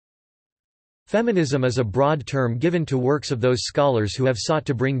Feminism is a broad term given to works of those scholars who have sought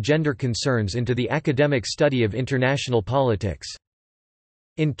to bring gender concerns into the academic study of international politics.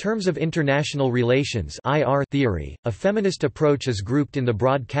 In terms of international relations (IR) theory, a feminist approach is grouped in the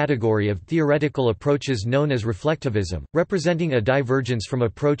broad category of theoretical approaches known as reflectivism, representing a divergence from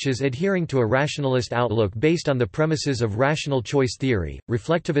approaches adhering to a rationalist outlook based on the premises of rational choice theory.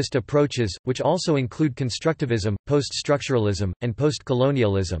 Reflectivist approaches, which also include constructivism, post-structuralism, and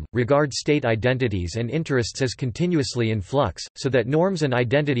post-colonialism, regard state identities and interests as continuously in flux, so that norms and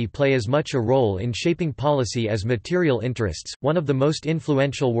identity play as much a role in shaping policy as material interests. One of the most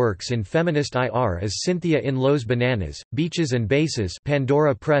influential works in feminist IR is Cynthia Inlow's Bananas, Beaches and Bases,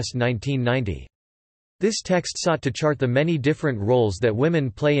 Pandora Press 1990. This text sought to chart the many different roles that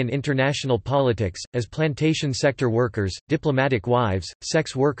women play in international politics, as plantation sector workers, diplomatic wives,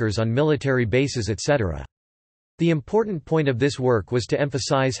 sex workers on military bases etc. The important point of this work was to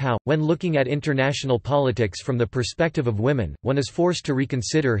emphasize how, when looking at international politics from the perspective of women, one is forced to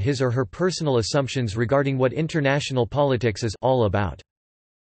reconsider his or her personal assumptions regarding what international politics is all about.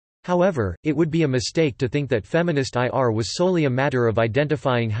 However, it would be a mistake to think that feminist IR was solely a matter of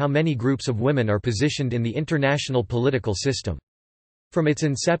identifying how many groups of women are positioned in the international political system. From its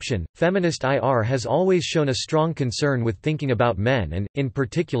inception, feminist IR has always shown a strong concern with thinking about men and, in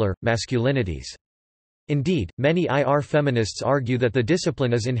particular, masculinities. Indeed, many IR feminists argue that the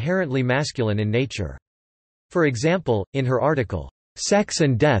discipline is inherently masculine in nature. For example, in her article, "Sex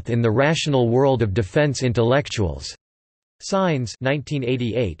and Death in the Rational World of Defense Intellectuals", Signs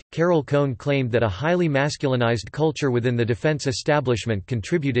 1988, Carol Cohn claimed that a highly masculinized culture within the defense establishment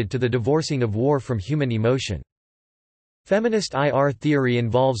contributed to the divorcing of war from human emotion. Feminist IR theory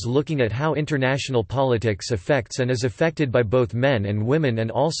involves looking at how international politics affects and is affected by both men and women,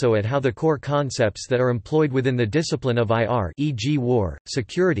 and also at how the core concepts that are employed within the discipline of IR, e.g. war,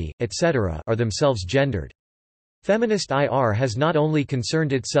 security, etc., are themselves gendered. Feminist IR has not only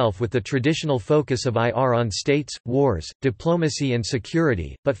concerned itself with the traditional focus of IR on states, wars, diplomacy and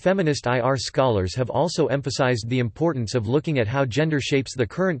security, but feminist IR scholars have also emphasized the importance of looking at how gender shapes the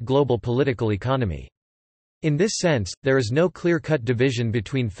current global political economy. In this sense, there is no clear-cut division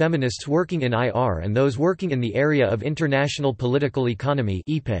between feminists working in IR and those working in the area of international political economy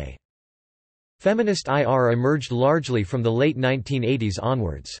 (IPE). Feminist IR emerged largely from the late 1980s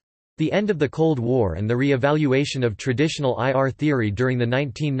onwards. The end of the Cold War and the re-evaluation of traditional IR theory during the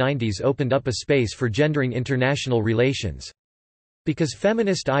 1990s opened up a space for gendering international relations. Because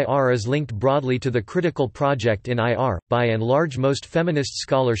feminist IR is linked broadly to the critical project in IR, by and large most feminist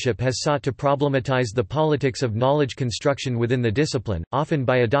scholarship has sought to problematize the politics of knowledge construction within the discipline, often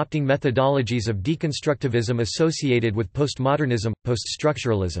by adopting methodologies of deconstructivism associated with postmodernism,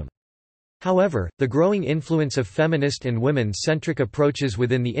 poststructuralism. However, the growing influence of feminist and women-centric approaches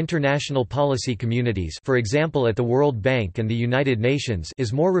within the international policy communities, for example at the World Bank and the United Nations,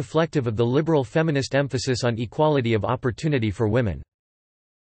 is more reflective of the liberal feminist emphasis on equality of opportunity for women.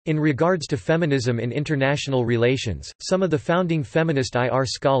 In regards to feminism in international relations, some of the founding feminist IR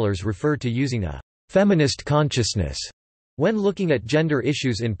scholars refer to using a feminist consciousness when looking at gender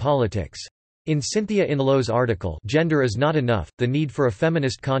issues in politics. In Cynthia Inlow's article Gender is Not Enough, The Need for a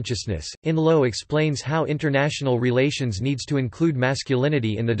Feminist Consciousness, Inlow explains how international relations needs to include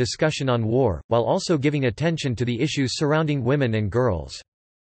masculinity in the discussion on war, while also giving attention to the issues surrounding women and girls.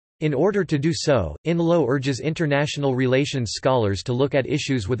 In order to do so, Inlow urges international relations scholars to look at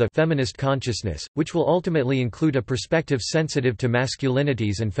issues with a feminist consciousness, which will ultimately include a perspective sensitive to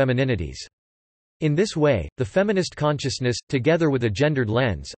masculinities and femininities. In this way, the feminist consciousness, together with a gendered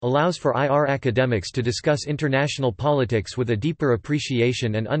lens, allows for IR academics to discuss international politics with a deeper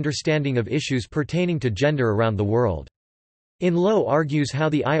appreciation and understanding of issues pertaining to gender around the world. Inlow argues how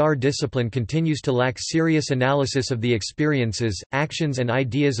the IR discipline continues to lack serious analysis of the experiences, actions and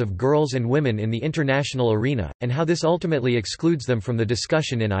ideas of girls and women in the international arena, and how this ultimately excludes them from the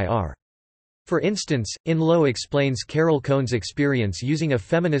discussion in IR. For instance, Inlow explains Carol Cohn's experience using a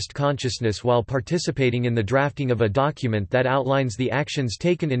feminist consciousness while participating in the drafting of a document that outlines the actions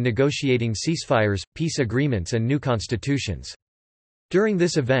taken in negotiating ceasefires, peace agreements and new constitutions. During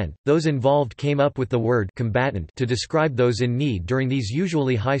this event, those involved came up with the word combatant to describe those in need during these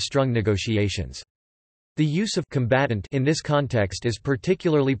usually high-strung negotiations. The use of combatant in this context is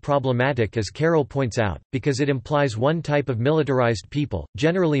particularly problematic, as Carol points out, because it implies one type of militarized people,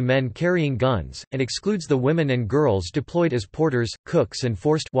 generally men carrying guns, and excludes the women and girls deployed as porters, cooks and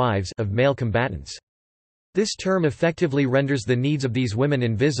forced wives of male combatants. This term effectively renders the needs of these women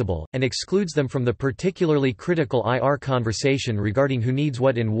invisible, and excludes them from the particularly critical IR conversation regarding who needs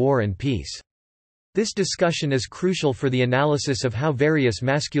what in war and peace. This discussion is crucial for the analysis of how various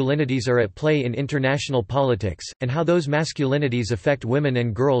masculinities are at play in international politics, and how those masculinities affect women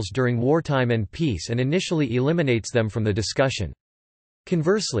and girls during wartime and peace, and initially eliminates them from the discussion.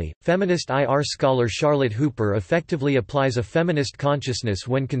 Conversely, feminist IR scholar Charlotte Hooper effectively applies a feminist consciousness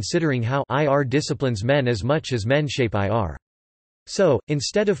when considering how IR disciplines men as much as men shape IR. So,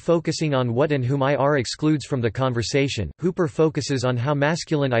 instead of focusing on what and whom IR excludes from the conversation, Hooper focuses on how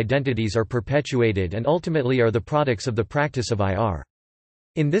masculine identities are perpetuated and ultimately are the products of the practice of IR.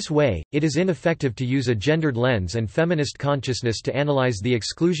 In this way, it is ineffective to use a gendered lens and feminist consciousness to analyze the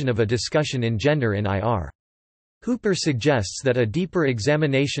exclusion of a discussion in gender in IR. Hooper suggests that a deeper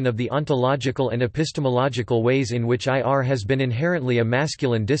examination of the ontological and epistemological ways in which IR has been inherently a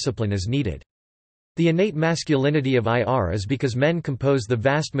masculine discipline is needed. The innate masculinity of IR is because men compose the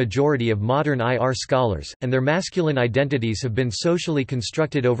vast majority of modern IR scholars, and their masculine identities have been socially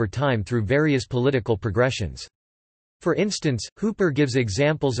constructed over time through various political progressions. For instance, Hooper gives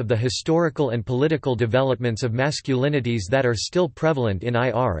examples of the historical and political developments of masculinities that are still prevalent in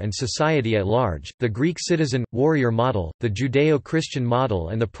IR and society at large: the Greek citizen, warrior model, the Judeo-Christian model,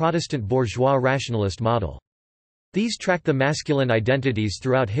 and the Protestant bourgeois rationalist model. These track the masculine identities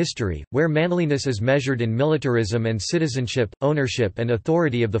throughout history, where manliness is measured in militarism and citizenship, ownership and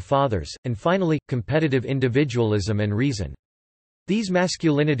authority of the fathers, and finally, competitive individualism and reason. These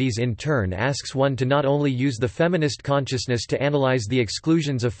masculinities in turn asks one to not only use the feminist consciousness to analyze the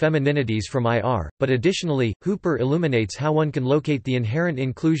exclusions of femininities from IR, but additionally, Hooper illuminates how one can locate the inherent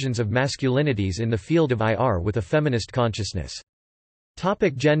inclusions of masculinities in the field of IR with a feminist consciousness.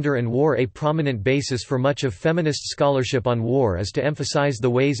 Gender and war. A prominent basis for much of feminist scholarship on war is to emphasize the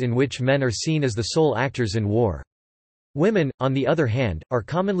ways in which men are seen as the sole actors in war. Women, on the other hand, are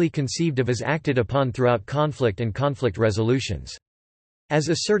commonly conceived of as acted upon throughout conflict and conflict resolutions. As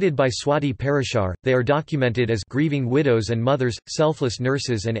asserted by Swati Parashar, they are documented as grieving widows and mothers, selfless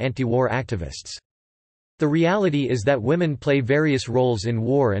nurses and anti-war activists. The reality is that women play various roles in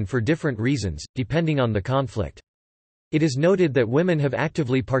war and for different reasons, depending on the conflict. It is noted that women have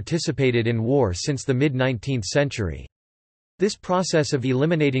actively participated in war since the mid-19th century. This process of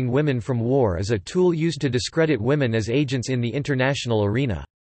eliminating women from war is a tool used to discredit women as agents in the international arena.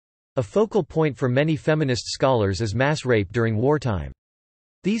 A focal point for many feminist scholars is mass rape during wartime.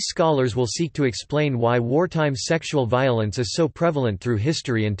 These scholars will seek to explain why wartime sexual violence is so prevalent through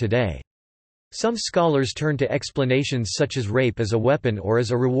history and today. Some scholars turn to explanations such as rape as a weapon or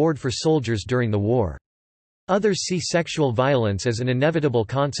as a reward for soldiers during the war. Others see sexual violence as an inevitable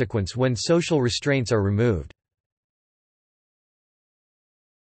consequence when social restraints are removed.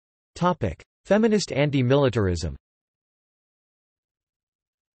 Feminist anti-militarism.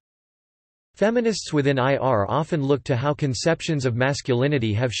 Feminists within IR often look to how conceptions of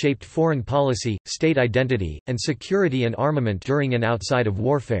masculinity have shaped foreign policy, state identity, and security and armament during and outside of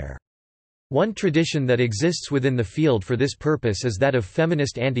warfare. One tradition that exists within the field for this purpose is that of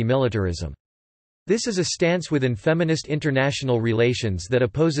feminist anti-militarism. This is a stance within feminist international relations that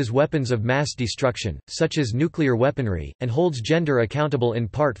opposes weapons of mass destruction, such as nuclear weaponry, and holds gender accountable in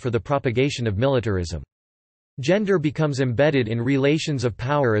part for the propagation of militarism. Gender becomes embedded in relations of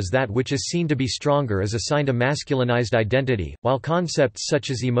power as that which is seen to be stronger is assigned a masculinized identity, while concepts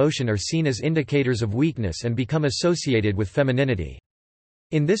such as emotion are seen as indicators of weakness and become associated with femininity.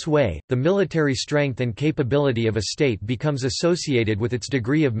 In this way, the military strength and capability of a state becomes associated with its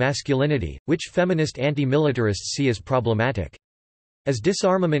degree of masculinity, which feminist anti-militarists see as problematic. As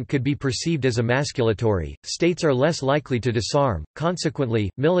disarmament could be perceived as emasculatory, states are less likely to disarm. Consequently,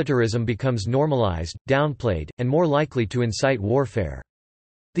 militarism becomes normalized, downplayed, and more likely to incite warfare.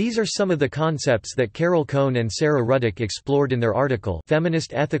 These are some of the concepts that Carol Cohn and Sarah Ruddick explored in their article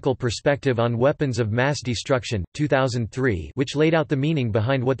Feminist Ethical Perspective on Weapons of Mass Destruction, 2003, which laid out the meaning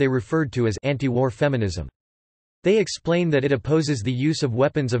behind what they referred to as anti-war feminism. They explain that it opposes the use of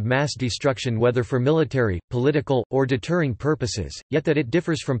weapons of mass destruction whether for military, political, or deterring purposes, yet that it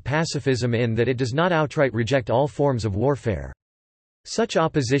differs from pacifism in that it does not outright reject all forms of warfare. Such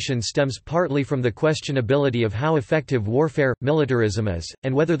opposition stems partly from the questionability of how effective warfare, militarism is,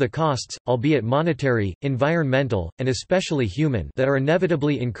 and whether the costs, albeit monetary, environmental, and especially human, that are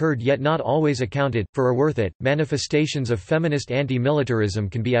inevitably incurred yet not always accounted for are worth it. Manifestations of feminist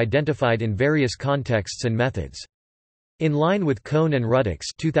anti-militarism can be identified in various contexts and methods. In line with Cohn and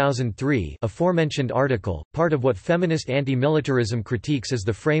Ruddick's 2003 aforementioned article, part of what feminist anti-militarism critiques is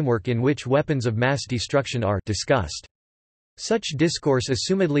the framework in which weapons of mass destruction are discussed. Such discourse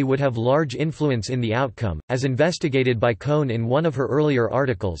assumedly would have large influence in the outcome, as investigated by Cohn in one of her earlier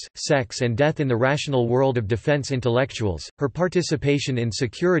articles, Sex and Death in the Rational World of Defense Intellectuals. Her participation in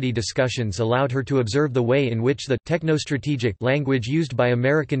security discussions allowed her to observe the way in which the technostrategic language used by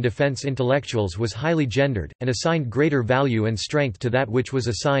American defense intellectuals was highly gendered, and assigned greater value and strength to that which was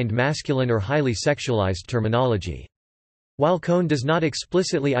assigned masculine or highly sexualized terminology. While Cohn does not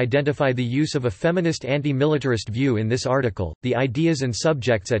explicitly identify the use of a feminist anti-militarist view in this article, the ideas and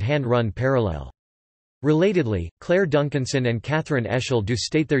subjects at hand run parallel. Relatedly, Claire Duncanson and Catherine Eshel do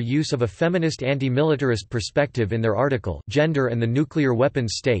state their use of a feminist anti-militarist perspective in their article Gender and the Nuclear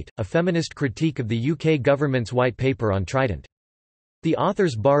Weapons State, a feminist critique of the UK government's white paper on Trident. The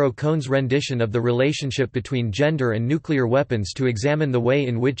authors borrow Cohn's rendition of the relationship between gender and nuclear weapons to examine the way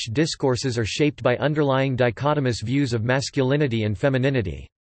in which discourses are shaped by underlying dichotomous views of masculinity and femininity.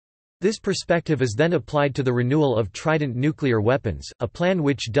 This perspective is then applied to the renewal of Trident nuclear weapons, a plan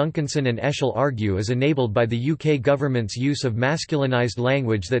which Duncanson and Eshel argue is enabled by the UK government's use of masculinized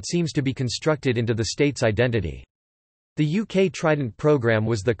language that seems to be constructed into the state's identity. The UK Trident programme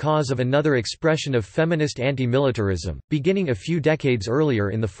was the cause of another expression of feminist anti-militarism, beginning a few decades earlier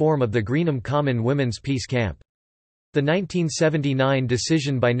in the form of the Greenham Common Women's Peace Camp. The 1979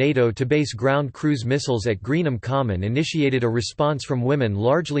 decision by NATO to base ground cruise missiles at Greenham Common initiated a response from women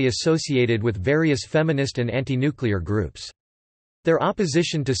largely associated with various feminist and anti-nuclear groups. Their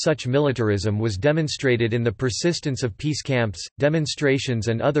opposition to such militarism was demonstrated in the persistence of peace camps, demonstrations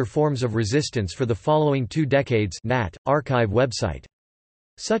and other forms of resistance for the following 2 decades. Nat. Archive website.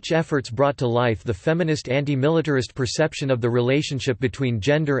 Such efforts brought to life the feminist anti-militarist perception of the relationship between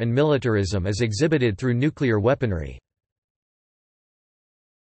gender and militarism as exhibited through nuclear weaponry.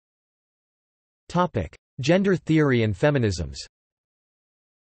 Gender theory and feminisms.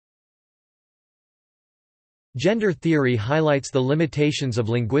 Gender theory highlights the limitations of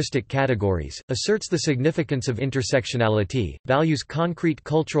linguistic categories, asserts the significance of intersectionality, values concrete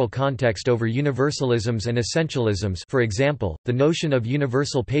cultural context over universalisms and essentialisms, for example, the notion of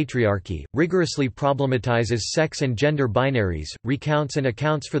universal patriarchy, rigorously problematizes sex and gender binaries, recounts and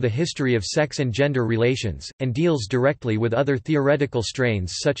accounts for the history of sex and gender relations, and deals directly with other theoretical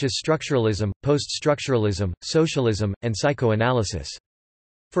strains such as structuralism, post-structuralism, socialism, and psychoanalysis.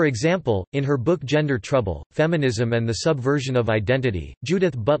 For example, in her book Gender Trouble, Feminism and the Subversion of Identity,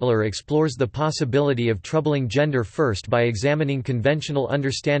 Judith Butler explores the possibility of troubling gender first by examining conventional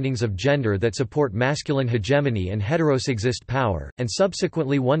understandings of gender that support masculine hegemony and heterosexist power, and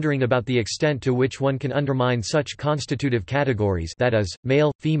subsequently wondering about the extent to which one can undermine such constitutive categories, that is,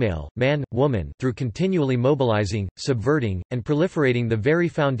 male, female, man, woman, through continually mobilizing, subverting, and proliferating the very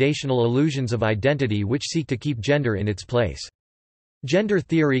foundational illusions of identity which seek to keep gender in its place. Gender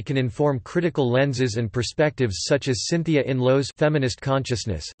theory can inform critical lenses and perspectives such as Cynthia Inlow's feminist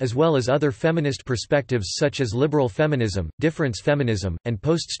consciousness, as well as other feminist perspectives such as liberal feminism, difference feminism, and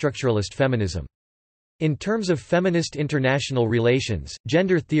post-structuralist feminism. In terms of feminist international relations,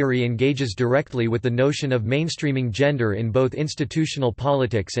 gender theory engages directly with the notion of mainstreaming gender in both institutional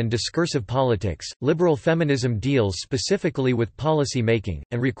politics and discursive politics. Liberal feminism deals specifically with policy making,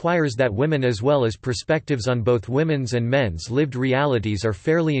 and requires that women as well as perspectives on both women's and men's lived realities are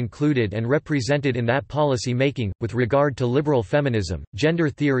fairly included and represented in that policy making. With regard to liberal feminism, gender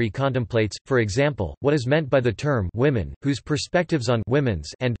theory contemplates, for example, what is meant by the term women, whose perspectives on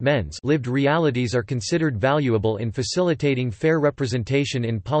women's and men's lived realities are considered valuable in facilitating fair representation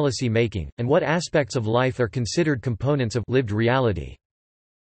in policy making, and what aspects of life are considered components of lived reality.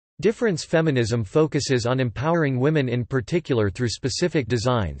 Difference feminism focuses on empowering women in particular through specific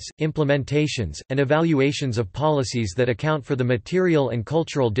designs, implementations, and evaluations of policies that account for the material and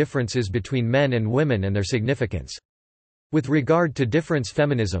cultural differences between men and women and their significance. With regard to difference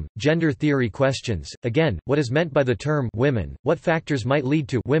feminism, gender theory questions, again, what is meant by the term women, what factors might lead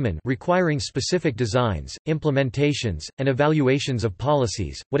to women requiring specific designs, implementations, and evaluations of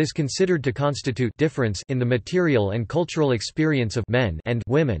policies, what is considered to constitute difference in the material and cultural experience of men and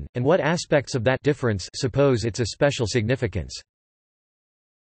women, and what aspects of that difference suppose its a special significance.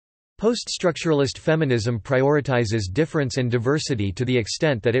 Post-structuralist feminism prioritizes difference and diversity to the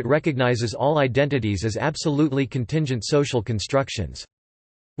extent that it recognizes all identities as absolutely contingent social constructions.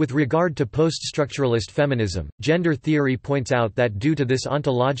 With regard to post-structuralist feminism, gender theory points out that due to this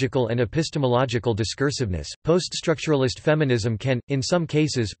ontological and epistemological discursiveness, post-structuralist feminism can, in some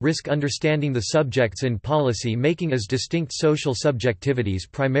cases, risk understanding the subjects in policy making as distinct social subjectivities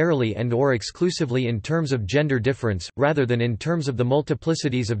primarily and/or exclusively in terms of gender difference, rather than in terms of the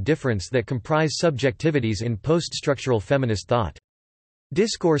multiplicities of difference that comprise subjectivities in post-structural feminist thought.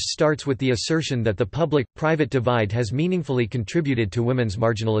 Discourse starts with the assertion that the public-private divide has meaningfully contributed to women's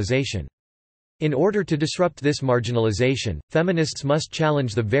marginalization. In order to disrupt this marginalization, feminists must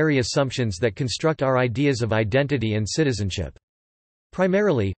challenge the very assumptions that construct our ideas of identity and citizenship.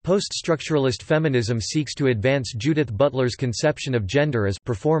 Primarily, post-structuralist feminism seeks to advance Judith Butler's conception of gender as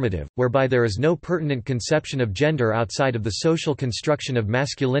performative, whereby there is no pertinent conception of gender outside of the social construction of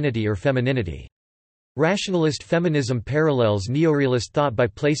masculinity or femininity. Rationalist feminism parallels neorealist thought by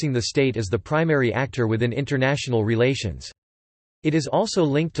placing the state as the primary actor within international relations. It is also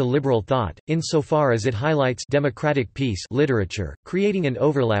linked to liberal thought, insofar as it highlights democratic peace literature, creating an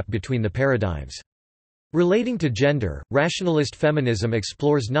overlap between the paradigms. Relating to gender, rationalist feminism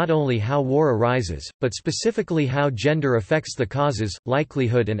explores not only how war arises, but specifically how gender affects the causes,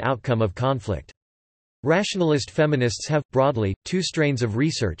 likelihood and outcome of conflict. Rationalist feminists have, broadly, two strains of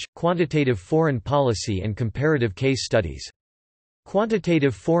research: quantitative foreign policy and comparative case studies.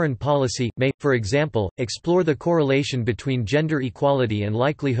 Quantitative foreign policy may, for example, explore the correlation between gender equality and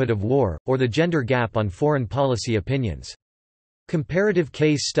likelihood of war, or the gender gap on foreign policy opinions. Comparative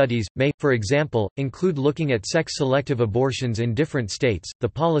case studies may, for example, include looking at sex-selective abortions in different states, the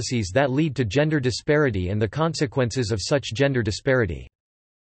policies that lead to gender disparity and the consequences of such gender disparity.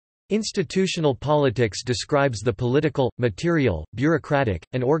 Institutional politics describes the political, material, bureaucratic,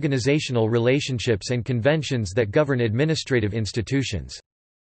 and organizational relationships and conventions that govern administrative institutions.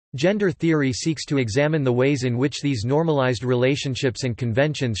 Gender theory seeks to examine the ways in which these normalized relationships and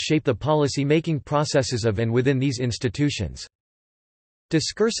conventions shape the policy-making processes of and within these institutions.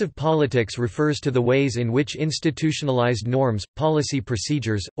 Discursive politics refers to the ways in which institutionalized norms, policy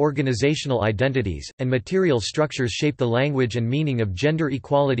procedures, organizational identities, and material structures shape the language and meaning of gender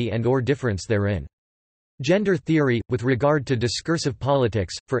equality and/or difference therein. Gender theory, with regard to discursive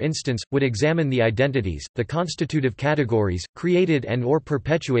politics, for instance, would examine the identities, the constitutive categories, created and/or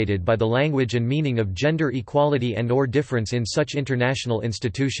perpetuated by the language and meaning of gender equality and/or difference in such international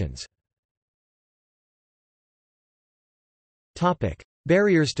institutions.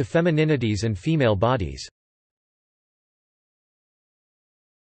 Barriers to femininities and female bodies.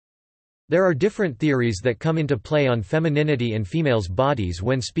 There are different theories that come into play on femininity and females' bodies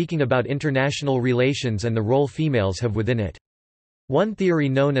when speaking about international relations and the role females have within it. One theory,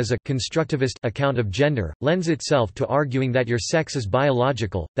 known as a constructivist account of gender, lends itself to arguing that your sex is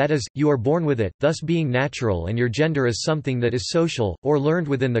biological, that is, you are born with it, thus being natural, and your gender is something that is social, or learned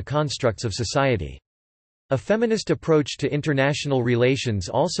within the constructs of society. A feminist approach to international relations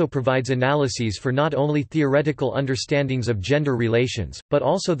also provides analyses for not only theoretical understandings of gender relations, but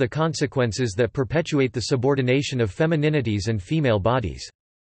also the consequences that perpetuate the subordination of femininities and female bodies.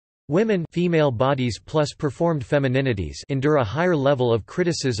 Women, female bodies plus performed femininities, endure a higher level of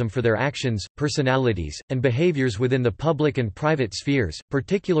criticism for their actions, personalities, and behaviors within the public and private spheres,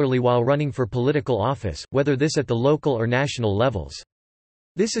 particularly while running for political office, whether this at the local or national levels.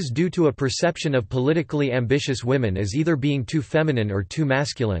 This is due to a perception of politically ambitious women as either being too feminine or too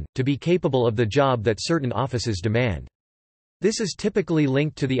masculine, to be capable of the job that certain offices demand. This is typically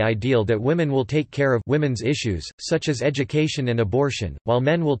linked to the ideal that women will take care of women's issues, such as education and abortion, while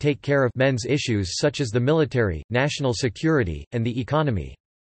men will take care of men's issues such as the military, national security, and the economy.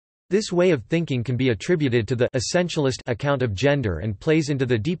 This way of thinking can be attributed to the essentialist account of gender and plays into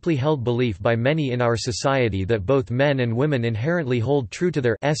the deeply held belief by many in our society that both men and women inherently hold true to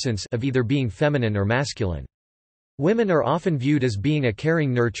their essence of either being feminine or masculine. Women are often viewed as being a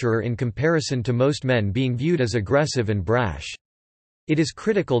caring nurturer in comparison to most men being viewed as aggressive and brash. It is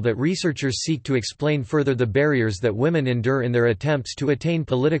critical that researchers seek to explain further the barriers that women endure in their attempts to attain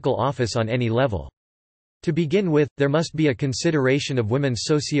political office on any level. To begin with, there must be a consideration of women's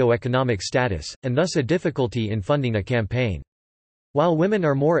socio-economic status, and thus a difficulty in funding a campaign. While women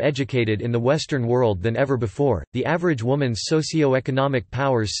are more educated in the Western world than ever before, the average woman's socio-economic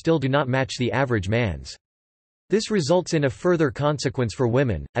powers still do not match the average man's. This results in a further consequence for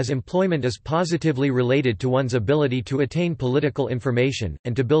women, as employment is positively related to one's ability to attain political information,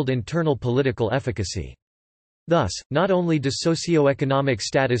 and to build internal political efficacy. Thus, not only does socioeconomic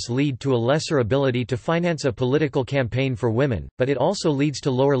status lead to a lesser ability to finance a political campaign for women, but it also leads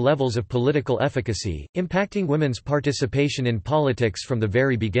to lower levels of political efficacy, impacting women's participation in politics from the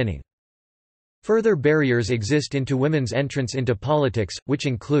very beginning. Further barriers exist into women's entrance into politics, which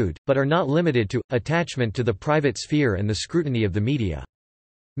include, but are not limited to, attachment to the private sphere and the scrutiny of the media.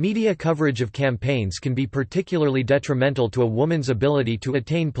 Media coverage of campaigns can be particularly detrimental to a woman's ability to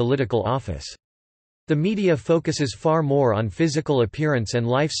attain political office. The media focuses far more on physical appearance and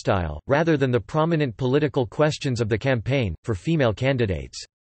lifestyle, rather than the prominent political questions of the campaign, for female candidates.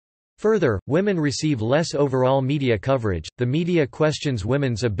 Further, women receive less overall media coverage. The media questions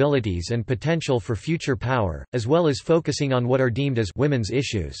women's abilities and potential for future power, as well as focusing on what are deemed as women's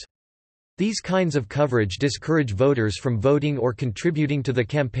issues. These kinds of coverage discourage voters from voting or contributing to the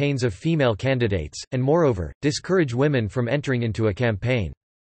campaigns of female candidates, and moreover, discourage women from entering into a campaign.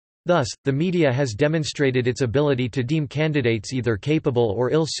 Thus, the media has demonstrated its ability to deem candidates either capable or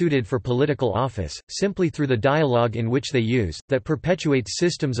ill-suited for political office, simply through the dialogue in which they use, that perpetuates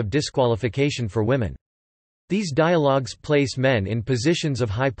systems of disqualification for women. These dialogues place men in positions of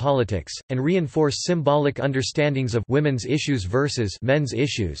high politics, and reinforce symbolic understandings of women's issues versus men's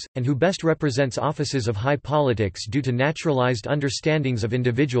issues, and who best represents offices of high politics due to naturalized understandings of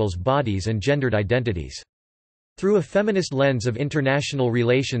individuals' bodies and gendered identities. Through a feminist lens of international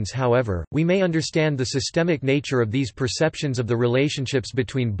relations, however, we may understand the systemic nature of these perceptions of the relationships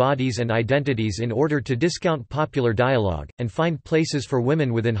between bodies and identities in order to discount popular dialogue, and find places for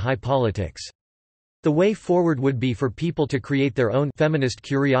women within high politics. The way forward would be for people to create their own feminist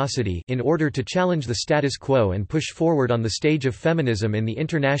curiosity in order to challenge the status quo and push forward on the stage of feminism in the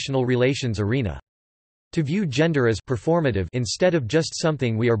international relations arena. To view gender as performative instead of just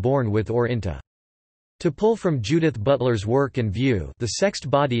something we are born with or into. To pull from Judith Butler's work and view, the sexed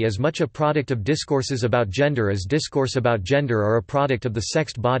body as much a product of discourses about gender as discourse about gender are a product of the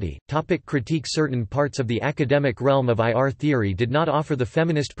sexed body. Critique. Certain parts of the academic realm of IR theory did not offer the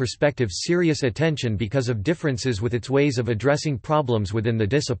feminist perspective serious attention because of differences with its ways of addressing problems within the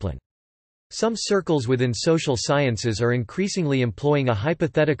discipline. Some circles within social sciences are increasingly employing a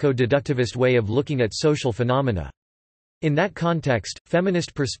hypothetico-deductivist way of looking at social phenomena. In that context,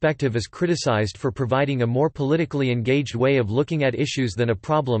 feminist perspective is criticized for providing a more politically engaged way of looking at issues than a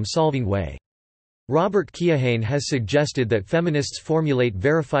problem-solving way. Robert Keohane has suggested that feminists formulate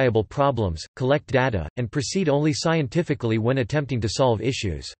verifiable problems, collect data, and proceed only scientifically when attempting to solve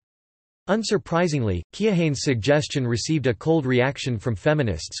issues. Unsurprisingly, Keohane's suggestion received a cold reaction from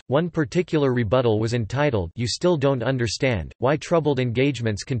feminists. One particular rebuttal was entitled, "You Still Don't Understand, Why Troubled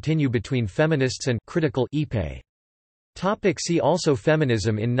Engagements Continue Between Feminists and Critical Epe." See also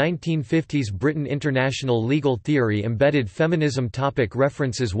Feminism in 1950s Britain. International legal theory embedded feminism.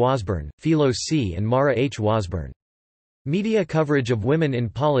 References: Wasburn, Philo C. and Mara H. Wasburn. Media coverage of women in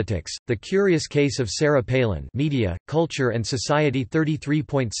politics, The Curious Case of Sarah Palin. Media, Culture and Society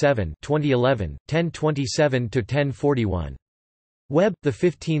 33.7 2011, 1027–1041. Web,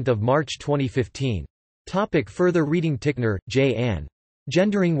 15 March 2015. Further reading: Tickner, J. Ann.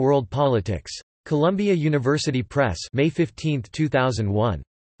 Gendering World Politics. Columbia University Press, May 15, 2001.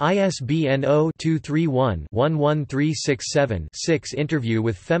 ISBN 0-231-11367-6. Interview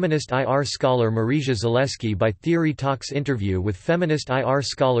with feminist IR scholar Marija Zaleski by Theory Talks. Interview with feminist IR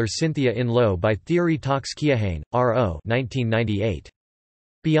scholar Cynthia In-Low by Theory Talks. Keohane, R.O. 1998.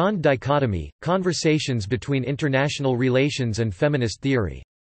 Beyond Dichotomy, Conversations Between International Relations and Feminist Theory.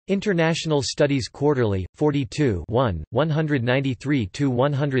 International Studies Quarterly, 42 1,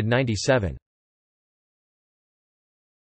 193–197.